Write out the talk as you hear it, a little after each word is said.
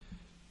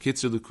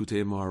Kitzur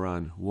Likutey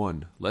Moharan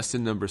 1.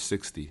 Lesson number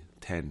 60,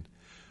 10.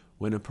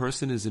 When a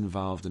person is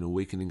involved in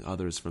awakening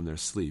others from their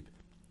sleep,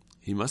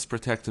 he must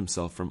protect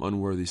himself from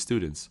unworthy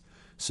students,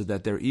 so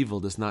that their evil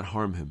does not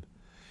harm him.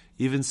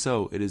 Even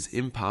so, it is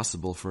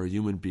impossible for a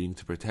human being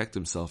to protect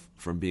himself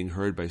from being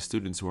heard by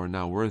students who are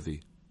not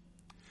worthy.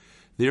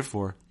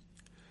 Therefore,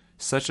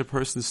 such a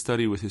person's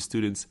study with his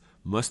students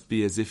must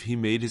be as if he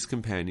made his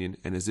companion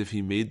and as if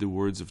he made the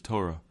words of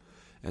Torah.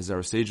 As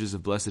our sages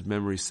of blessed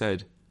memory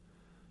said,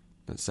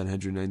 that's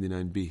Sanhedrin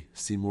 99b,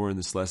 see more in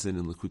this lesson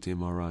in Likutey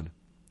Moharan.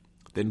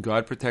 Then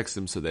God protects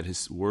him so that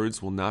his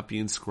words will not be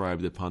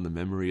inscribed upon the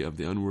memory of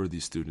the unworthy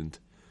student,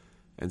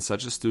 and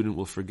such a student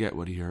will forget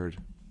what he heard.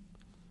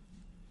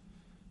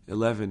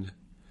 11.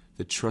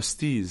 The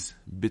trustees,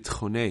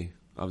 bitchonei,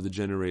 of the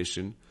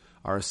generation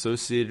are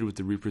associated with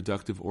the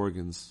reproductive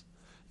organs.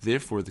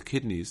 Therefore, the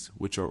kidneys,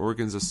 which are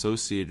organs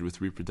associated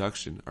with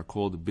reproduction, are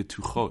called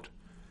bituchot,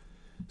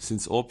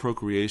 since all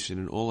procreation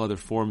and all other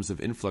forms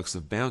of influx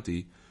of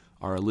bounty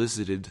are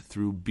elicited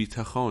through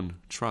bitachon,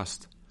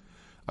 trust.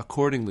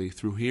 Accordingly,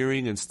 through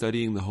hearing and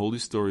studying the holy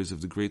stories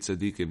of the great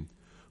tzaddikim,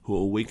 who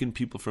awaken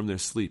people from their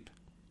sleep,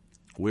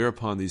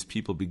 whereupon these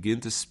people begin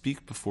to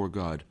speak before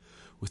God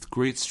with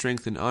great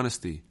strength and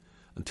honesty,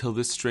 until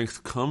this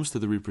strength comes to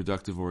the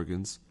reproductive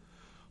organs,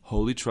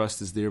 holy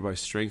trust is thereby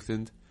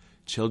strengthened,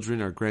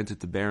 children are granted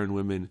to barren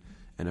women,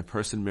 and a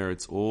person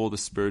merits all the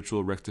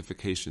spiritual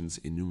rectifications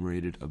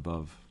enumerated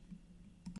above.